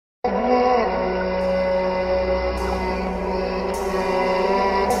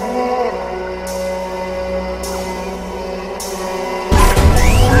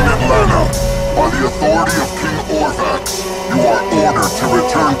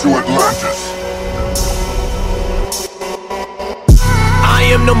to Atlantis. I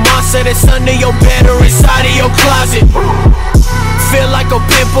am the monster that's under your bed or inside of your closet. Feel like a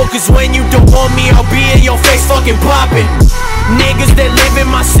pimple, cause when you don't want me, I'll be in your face fucking popping. Niggas that live in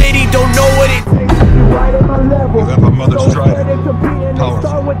my city don't know what it Is that my mother's trident?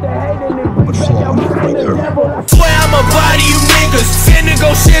 Powerful, but flawed right there. Swear I'ma body you niggas. Finna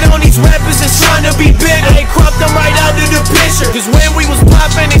go shit on these rappers that's trying to be big. They cropped them right out of the picture, cause when we was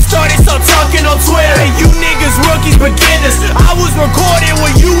poppin', they started start talking on Twitter. Hey, you niggas rookies, beginners. I was recording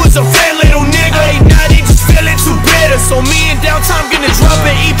when you was a fat little nigga. Hey, now they just feeling too bitter. So me and Downtime gonna drop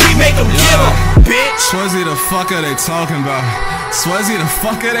an EP, make them give up, bitch. Swerzie, the fuck are they talking about? Swerzie, the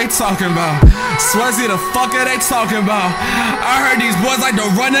fuck are they talking about? Swerzie, the fuck are they talking about? I heard these boys like to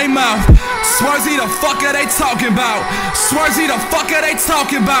run their mouth. Swerzie, the fuck are they talking about? Swerzie, the fuck are they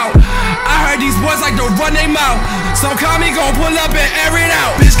talking about? I heard these boys like to run their mouth. So call me, gon' pull up and air it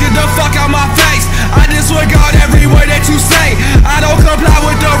out. Bitch, get the fuck out my face. I disregard every word that you say. I don't comply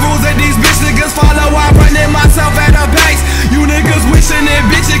with the rules that these bitch niggas follow. I'm running myself at a pace. You niggas wishing that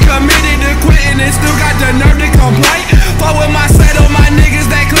bitch and committed to quitting and still got the nerve to complain. Fuck with my set on my niggas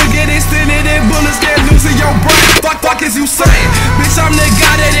that could get extended and bullets get loose in your brain. Fuck is you saying? Bitch, I'm the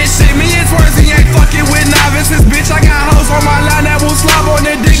guy that this shit. Me and Swerzie ain't